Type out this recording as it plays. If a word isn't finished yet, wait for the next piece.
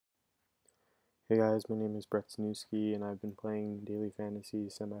Hey guys, my name is Brett Zanusky, and I've been playing daily fantasy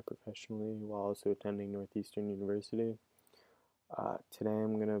semi-professionally while also attending Northeastern University. Today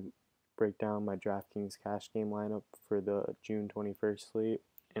I'm going to break down my DraftKings cash game lineup for the June 21st slate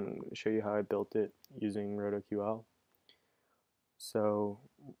and show you how I built it using RotoQL. So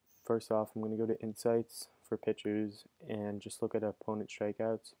first off, I'm going to go to Insights for pitchers and just look at opponent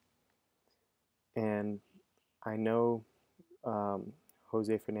strikeouts. And I know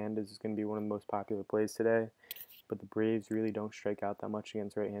Jose Fernandez is going to be one of the most popular plays today, but the Braves really don't strike out that much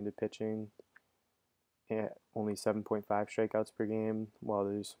against right-handed pitching. Only 7.5 strikeouts per game, while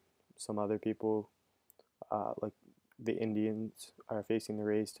there's some other people, like the Indians are facing the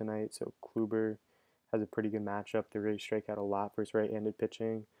Rays tonight, so Kluber has a pretty good matchup. The Rays strike out a lot versus right-handed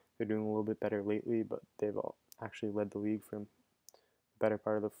pitching. They're doing a little bit better lately, but they've actually led the league for the better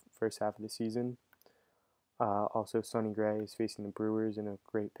part of the first half of the season. Also, Sonny Gray is facing the Brewers in a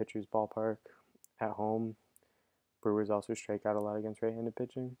great pitcher's ballpark at home. Brewers also strike out a lot against right-handed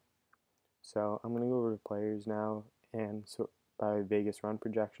pitching. So I'm going to go over to players now and so by Vegas run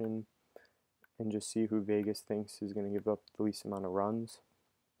projection and just see who Vegas thinks is going to give up the least amount of runs.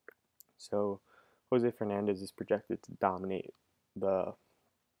 So Jose Fernandez is projected to dominate the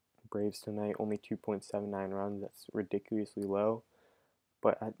Braves tonight, only 2.79 runs. That's ridiculously low.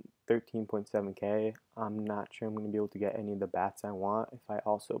 But at 13.7K, I'm not sure I'm going to be able to get any of the bats I want if I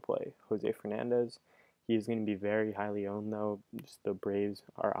also play Jose Fernandez. He's going to be very highly owned, though. Just the Braves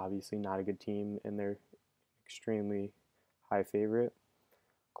are obviously not a good team, and they're extremely high favorite.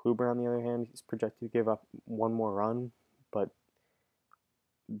 Kluber, on the other hand, is projected to give up one more run, but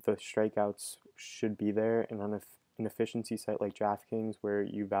the strikeouts should be there. And on an efficiency site like DraftKings, where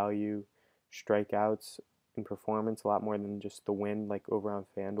you value strikeouts in performance a lot more than just the win, like over on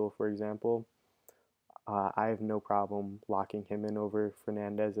FanDuel, for example, I have no problem locking him in over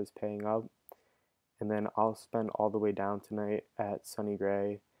Fernandez as paying up. And then I'll spend all the way down tonight at Sonny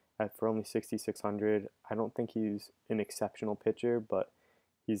Gray for only 6,600. I don't think he's an exceptional pitcher, but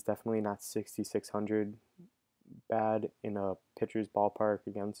he's definitely not 6,600 bad in a pitcher's ballpark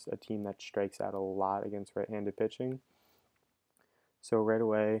against a team that strikes out a lot against right-handed pitching. So right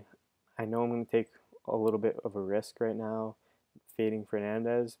away, I know I'm going to take a little bit of a risk right now fading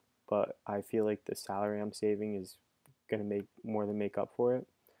Fernandez, but I feel like the salary I'm saving is going to more than make up for it.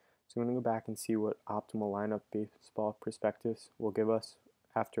 So I'm going to go back and see what optimal lineup baseball prospectus will give us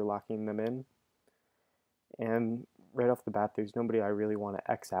after locking them in. And right off the bat, there's nobody I really want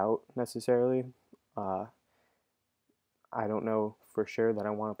to X out necessarily. I don't know for sure that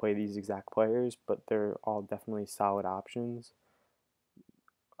I want to play these exact players, but they're all definitely solid options.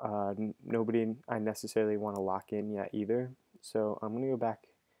 Nobody I necessarily want to lock in yet either. So I'm going to go back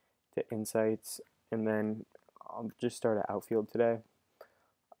to Insights, and then I'll just start at outfield today.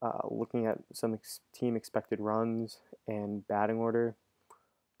 Looking at some team expected runs and batting order.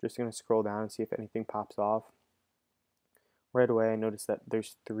 Just going to scroll down and see if anything pops off. Right away, I noticed that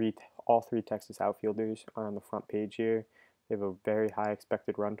there's all three Texas outfielders are on the front page here. They have a very high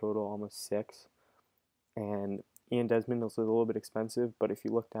expected run total, almost 6. And Ian Desmond is a little bit expensive, but if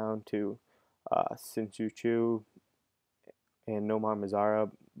you look down to Shin-Soo Choo and Nomar Mazara,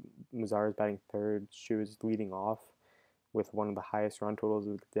 Mazara is batting third, Choo is leading off with one of the highest run totals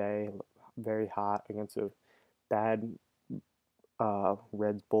of the day, very hot against a bad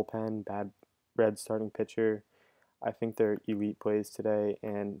Reds bullpen, bad Reds starting pitcher. I think they're elite plays today,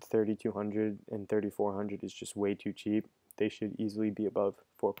 and 3,200 and 3,400 is just way too cheap. They should easily be above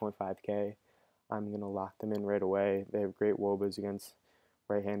 4.5K. I'm going to lock them in right away. They have great WOBAs against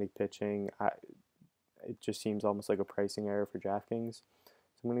right-handed pitching. It just seems almost like a pricing error for DraftKings.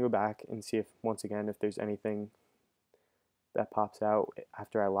 So I'm going to go back and see if, once again, if there's anything that pops out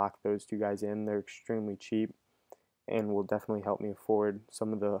after I lock those two guys in. They're extremely cheap and will definitely help me afford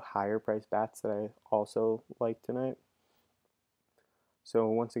some of the higher price bats that I also like tonight. So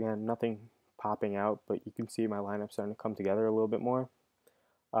once again, nothing popping out, but you can see my lineup starting to come together a little bit more.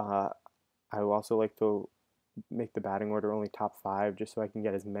 I would also like to make the batting order only top 5 just so I can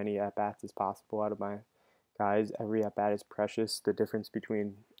get as many at-bats as possible out of my guys. Every at-bat is precious. The difference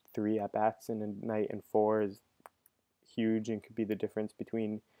between 3 at-bats in a night and 4 is huge and could be the difference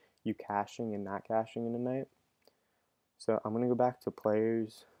between you cashing and not cashing in a night. So I'm going to go back to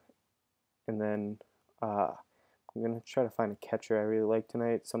players, and then I'm going to try to find a catcher I really like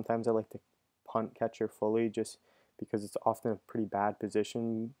tonight. Sometimes I like to punt catcher fully just because it's often a pretty bad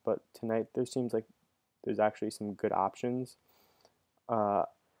position, but tonight there seems like there's actually some good options. I'm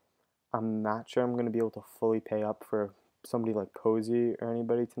not sure I'm going to be able to fully pay up for somebody like Posey or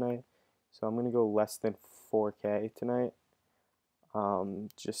anybody tonight, so I'm going to go less than 4K tonight.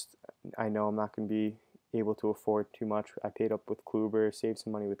 Just I know I'm not going to be able to afford too much. I paid up with Kluber, saved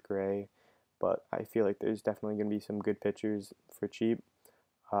some money with Gray, but I feel like there's definitely going to be some good pitchers for cheap.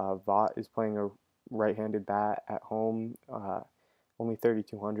 Vaught is playing a right-handed bat at home. Only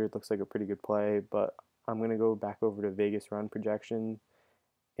 3,200 looks like a pretty good play, but I'm going to go back over to Vegas run projection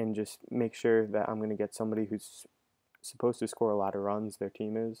and just make sure that I'm going to get somebody who's supposed to score a lot of runs, their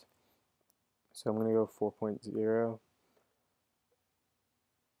team is. So I'm going to go 4.0.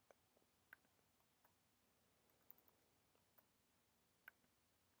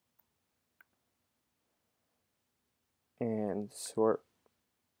 And sort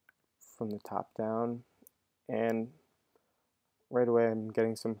from the top down. And right away, I'm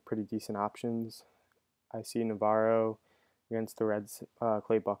getting some pretty decent options. I see Navarro against the Reds.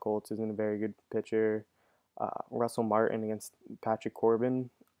 Clay Buchholz isn't a very good pitcher. Russell Martin against Patrick Corbin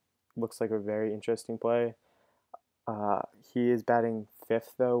looks like a very interesting play. He is batting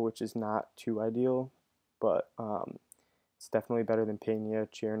fifth, though, which is not too ideal, but it's definitely better than Pena,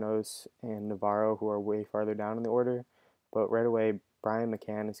 Chirinos, and Navarro, who are way farther down in the order. But right away, Brian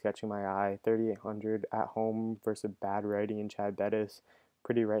McCann is catching my eye. 3,800 at home versus a bad righty in Chad Bettis.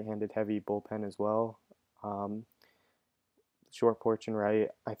 Pretty right-handed heavy bullpen as well. Short porch and right.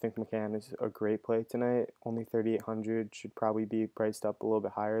 I think McCann is a great play tonight. Only 3,800, should probably be priced up a little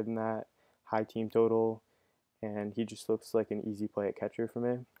bit higher than that. High team total, and he just looks like an easy play at catcher for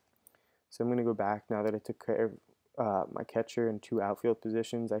me. So I'm going to go back now that I took care of my catcher and two outfield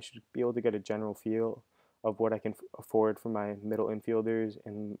positions. I should be able to get a general feel of what I can afford for my middle infielders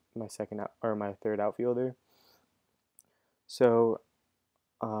and my my third outfielder. So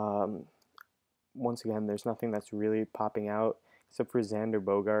once again, there's nothing that's really popping out except for Xander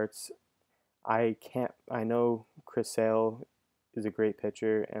Bogaerts. I know Chris Sale is a great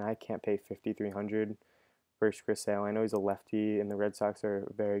pitcher, and I can't pay 5,300 versus Chris Sale. I know he's a lefty, and the Red Sox are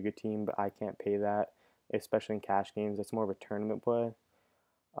a very good team, but I can't pay that, especially in cash games. That's more of a tournament play.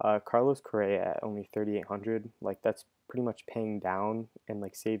 Carlos Correa at only 3,800, like that's pretty much paying down and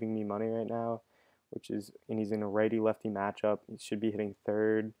like saving me money right now, and he's in a righty lefty matchup. He should be hitting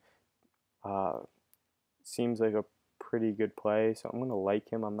third. Uh, Seems like a pretty good play, so I'm gonna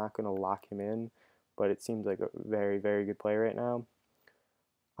like him. I'm not gonna lock him in, but it seems like a very, very good play right now.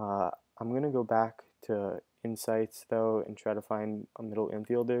 I'm gonna go back to insights though and try to find a middle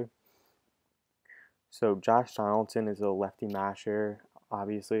infielder. So Josh Donaldson is a lefty masher,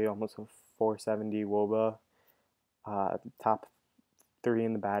 obviously almost a 470 WOBA. Top three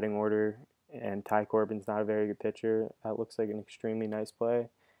in the batting order, and Ty Corbin's not a very good pitcher. That looks like an extremely nice play,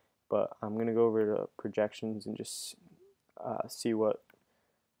 but I'm gonna go over to projections and just see what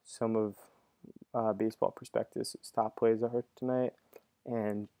some of Baseball Prospectus' top plays are tonight.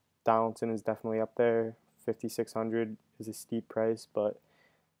 And Donaldson is definitely up there. 5,600 is a steep price, but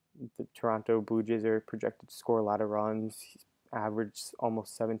the Toronto Blue Jays are projected to score a lot of runs. He's averaged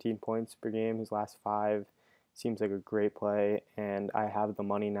almost 17 points per game his last five. Seems like a great play, and I have the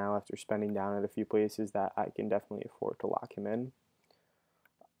money now after spending down at a few places that I can definitely afford to lock him in.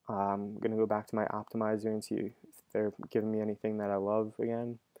 I'm going to go back to my optimizer and see if they're giving me anything that I love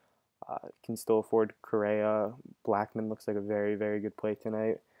again. Can still afford Correa. Blackman looks like a very, very good play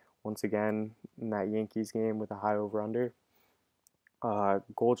tonight. Once again, in that Yankees game with a high over-under.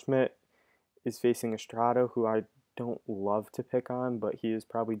 Goldschmidt is facing Estrada, who I don't love to pick on, but he is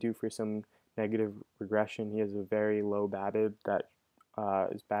probably due for some negative regression. He has a very low BABIP that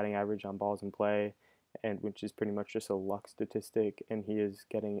is batting average on balls in play, and which is pretty much just a luck statistic, and he is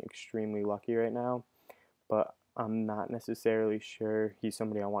getting extremely lucky right now. But I'm not necessarily sure he's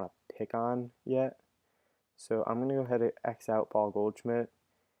somebody I want to pick on yet. So I'm going to go ahead and X out Paul Goldschmidt.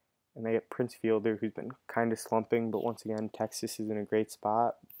 And they get Prince Fielder, who's been kind of slumping, but once again, Texas is in a great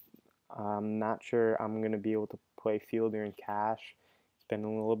spot. I'm not sure I'm going to be able to play Fielder in cash. It's been a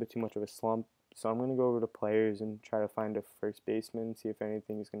little bit too much of a slump. So I'm going to go over to players and try to find a first baseman, see if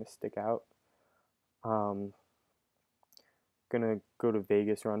anything is going to stick out. Going to go to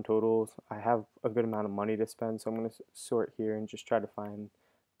Vegas run totals. I have a good amount of money to spend, so I'm going to sort here and just try to find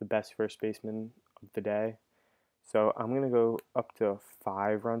the best first baseman of the day. So I'm going to go up to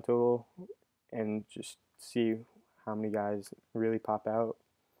 5 run total and just see how many guys really pop out.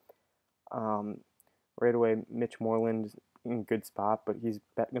 Right away, Mitch Moreland is in a good spot, but he's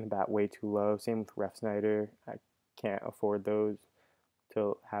going to bat way too low. Same with Ref Snyder. I can't afford those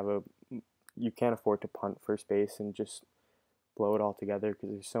to have a... You can't afford to punt first base and just blow it all together because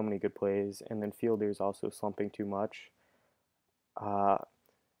there's so many good plays. And then Fielder's also slumping too much.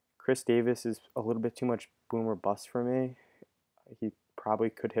 Chris Davis is a little bit too much boom or bust for me. He probably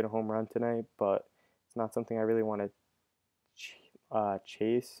could hit a home run tonight, but it's not something I really want to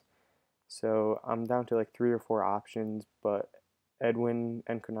chase. So I'm down to like 3 or 4 options, but Edwin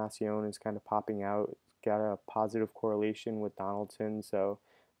Encarnacion is kind of popping out. It's got a positive correlation with Donaldson, so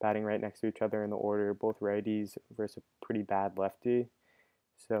batting right next to each other in the order, both righties versus a pretty bad lefty.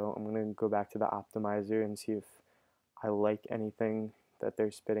 So I'm going to go back to the optimizer and see if I like anything that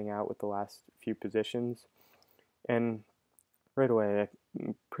they're spitting out with the last few positions. And right away,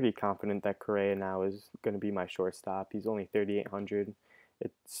 I'm pretty confident that Correa now is going to be my shortstop. He's only 3,800.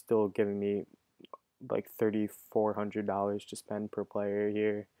 It's still giving me like $3,400 to spend per player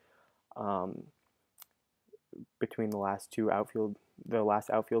here. Um, between the last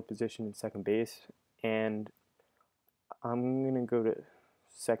outfield position and second base, and I'm gonna go to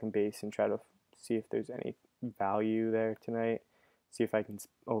second base and try to see if there's any value there tonight. See if I can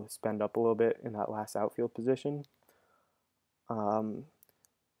spend up a little bit in that last outfield position. Um,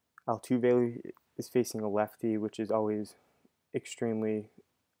 Altuve is facing a lefty, which is always extremely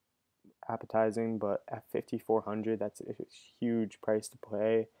appetizing, but at 5,400, that's a huge price to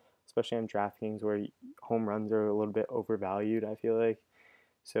play, especially on DraftKings where home runs are a little bit overvalued, I feel like.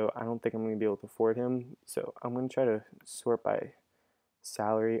 So I don't think I'm going to be able to afford him. So I'm going to try to sort by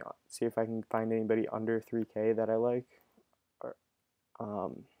salary, see if I can find anybody under 3K that I like. Or,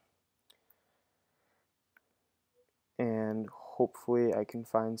 um, and hopefully I can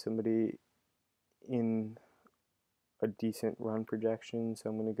find somebody in a decent run projection. So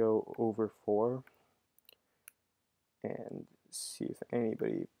I'm going to go over 4 and see if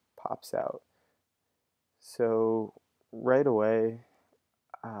anybody pops out. So right away,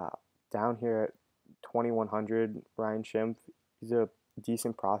 uh, down here at 2,100, Ryan Schimpf, he's a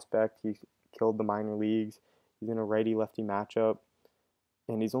decent prospect. He killed the minor leagues. He's in a righty-lefty matchup,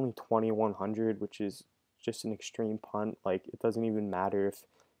 and he's only 2,100, which is just an extreme punt. Like, it doesn't even matter if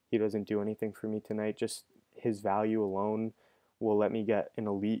he doesn't do anything for me tonight. Just his value alone will let me get an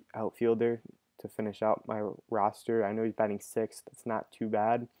elite outfielder to finish out my roster. I know he's batting 6th. That's not too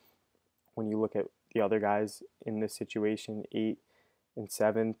bad when you look at the other guys in this situation, 8th and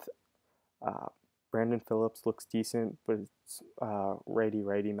 7th. Uh, Brandon Phillips looks decent, but it's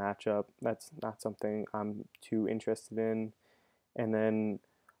righty-righty matchup. That's not something I'm too interested in. And then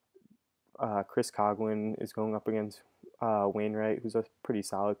Chris Coghlan is going up against Wainwright, who's a pretty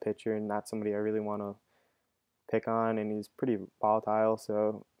solid pitcher and not somebody I really want to pick on. And he's pretty volatile,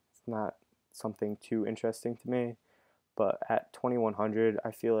 so it's not something too interesting to me. But at 2,100,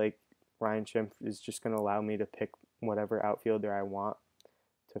 I feel like Ryan Schimpf is just going to allow me to pick whatever outfielder I want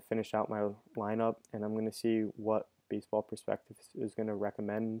to finish out my lineup, and I'm going to see what Baseball Prospectus is going to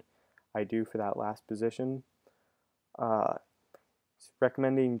recommend I do for that last position. Uh,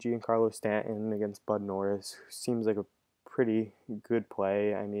 recommending Giancarlo Stanton against Bud Norris seems like a pretty good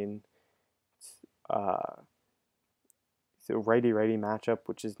play. I mean, uh, it's a righty-righty matchup,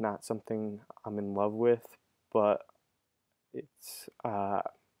 which is not something I'm in love with, but it's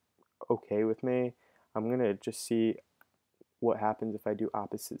okay with me. I'm going to just see what happens if I do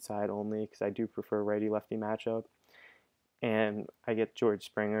opposite side only, because I do prefer righty-lefty matchup. And I get George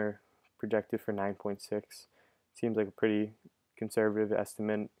Springer projected for 9.6. Seems like a pretty conservative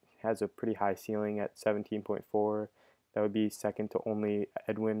estimate. Has a pretty high ceiling at 17.4. That would be second to only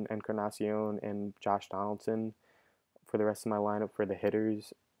Edwin Encarnacion and Josh Donaldson for the rest of my lineup for the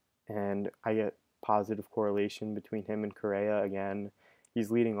hitters. And I get positive correlation between him and Correa again. He's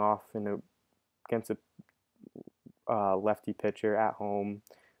leading off against a lefty pitcher at home.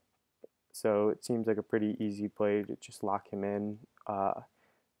 So it seems like a pretty easy play to just lock him in.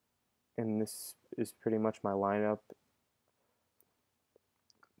 And this is pretty much my lineup.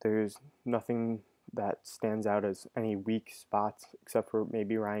 There's nothing that stands out as any weak spots except for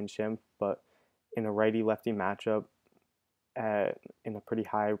maybe Ryan Schimpf, but in a righty-lefty matchup in a pretty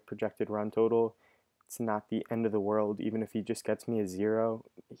high projected run total, it's not the end of the world. Even if he just gets me a 0,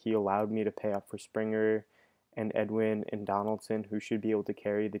 he allowed me to pay up for Springer and Edwin and Donaldson, who should be able to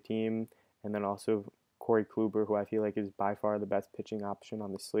carry the team, and then also Corey Kluber, who I feel like is by far the best pitching option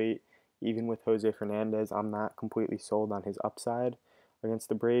on the slate. Even with Jose Fernandez, I'm not completely sold on his upside against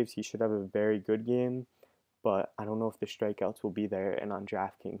the Braves. He should have a very good game, but I don't know if the strikeouts will be there. And on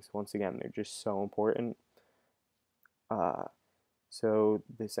DraftKings, once again, they're just so important. So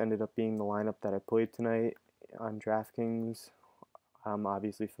this ended up being the lineup that I played tonight on DraftKings. I'm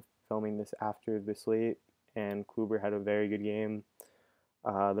obviously filming this after the slate, and Kluber had a very good game.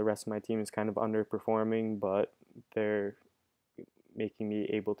 The rest of my team is kind of underperforming, but they're making me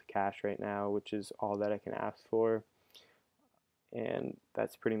able to cash right now, which is all that I can ask for. And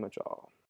that's pretty much all.